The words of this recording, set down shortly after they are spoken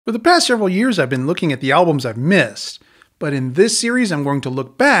For the past several years, I've been looking at the albums I've missed, but in this series, I'm going to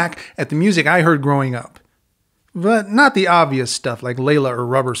look back at the music I heard growing up. But not the obvious stuff like Layla or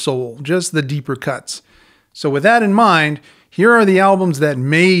Rubber Soul, just the deeper cuts. So with that in mind, here are the albums that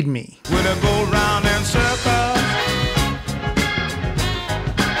made me.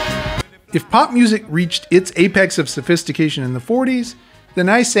 If pop music reached its apex of sophistication in the 40s, then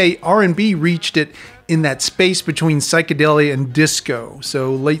I say R&B reached it in that space between psychedelia and disco,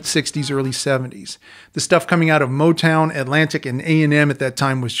 so late 60s, early 70s. The stuff coming out of Motown, Atlantic, and A&M at that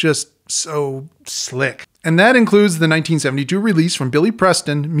time was just so slick. And that includes the 1972 release from Billy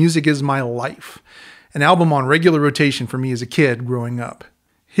Preston, Music Is My Life, an album on regular rotation for me as a kid growing up.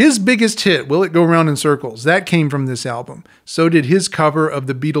 His biggest hit, Will It Go Round in Circles, that came from this album. So did his cover of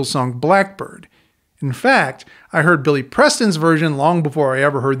the Beatles song Blackbird. In fact, I heard Billy Preston's version long before I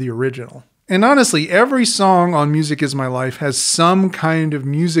ever heard the original. And honestly, every song on Music Is My Life has some kind of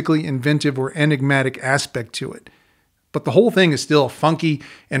musically inventive or enigmatic aspect to it. But the whole thing is still funky,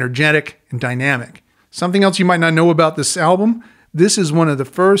 energetic, and dynamic. Something else you might not know about this album? This is one of the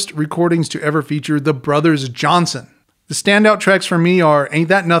first recordings to ever feature the Brothers Johnson. The standout tracks for me are Ain't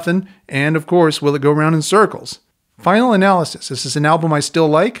That Nothin', and of course, Will It Go Round in Circles. Final analysis, is this an album I still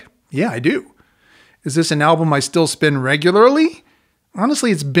like? Yeah, I do. Is this an album I still spin regularly?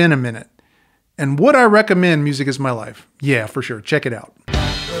 Honestly, it's been a minute. And would I recommend Music Is My Life? Yeah, for sure. Check it out.